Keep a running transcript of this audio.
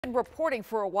Been reporting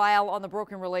for a while on the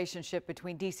broken relationship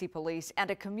between D.C. police and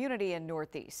a community in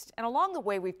Northeast. And along the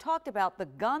way, we've talked about the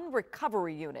Gun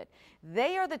Recovery Unit.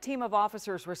 They are the team of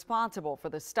officers responsible for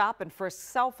the stop and frisk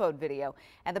cell phone video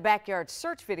and the backyard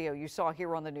search video you saw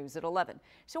here on the news at 11.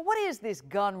 So what is this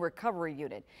Gun Recovery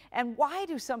Unit, and why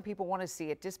do some people want to see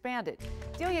it disbanded?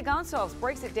 Delia Gonçalves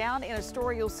breaks it down in a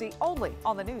story you'll see only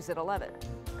on the news at 11.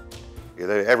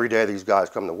 Every day these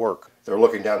guys come to work, they're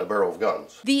looking down the barrel of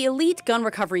guns. The elite gun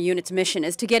recovery unit's mission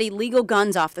is to get illegal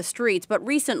guns off the streets, but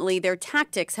recently their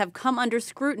tactics have come under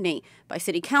scrutiny by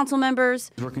city council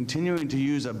members. We're continuing to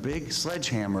use a big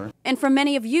sledgehammer. And from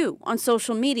many of you on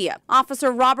social media.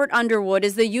 Officer Robert Underwood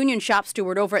is the union shop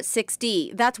steward over at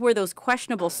 6D. That's where those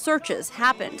questionable searches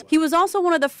happened. He was also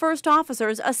one of the first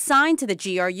officers assigned to the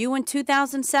GRU in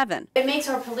 2007. It makes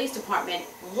our police department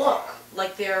look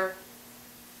like they're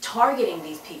targeting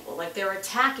these people, like they're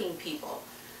attacking people.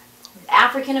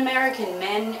 African American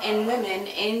men and women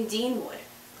in Deanwood.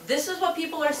 This is what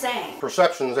people are saying.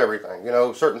 Perception's everything. You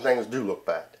know, certain things do look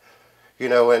bad. You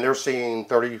know, and they're seeing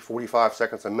 30, 45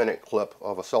 seconds a minute clip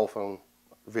of a cell phone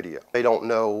video. They don't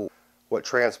know what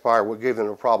transpired, what gave them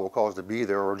a probable cause to be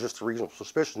there, or just a reasonable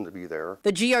suspicion to be there.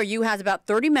 The GRU has about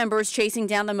 30 members chasing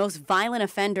down the most violent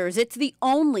offenders. It's the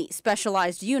only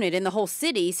specialized unit in the whole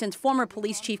city since former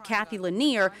police chief Kathy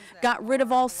Lanier got rid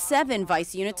of all 7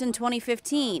 vice units in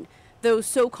 2015. Those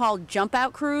so-called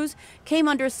jump-out crews came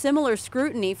under similar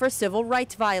scrutiny for civil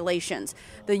rights violations.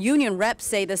 The union reps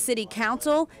say the city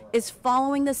council is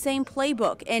following the same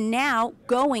playbook and now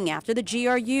going after the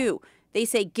GRU. They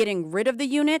say getting rid of the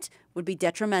unit would be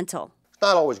detrimental. It's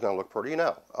not always going to look pretty,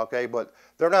 no, okay, but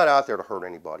they're not out there to hurt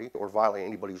anybody or violate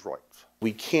anybody's rights.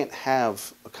 We can't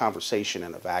have a conversation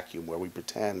in a vacuum where we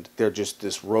pretend they're just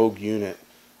this rogue unit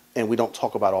and we don't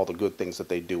talk about all the good things that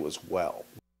they do as well.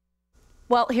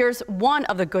 Well, here's one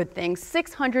of the good things: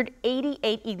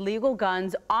 688 illegal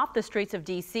guns off the streets of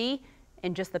D.C.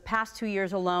 in just the past 2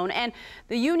 years alone. And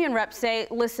the union reps say,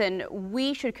 listen,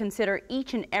 we should consider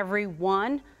each and every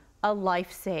one a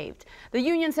life saved. The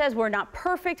union says we're not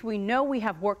perfect. We know we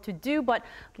have work to do, but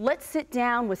let's sit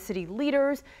down with city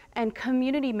leaders and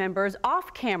community members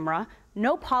off camera,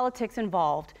 no politics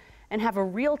involved, and have a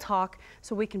real talk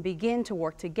so we can begin to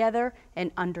work together and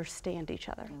understand each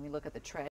other. And we look at the trend.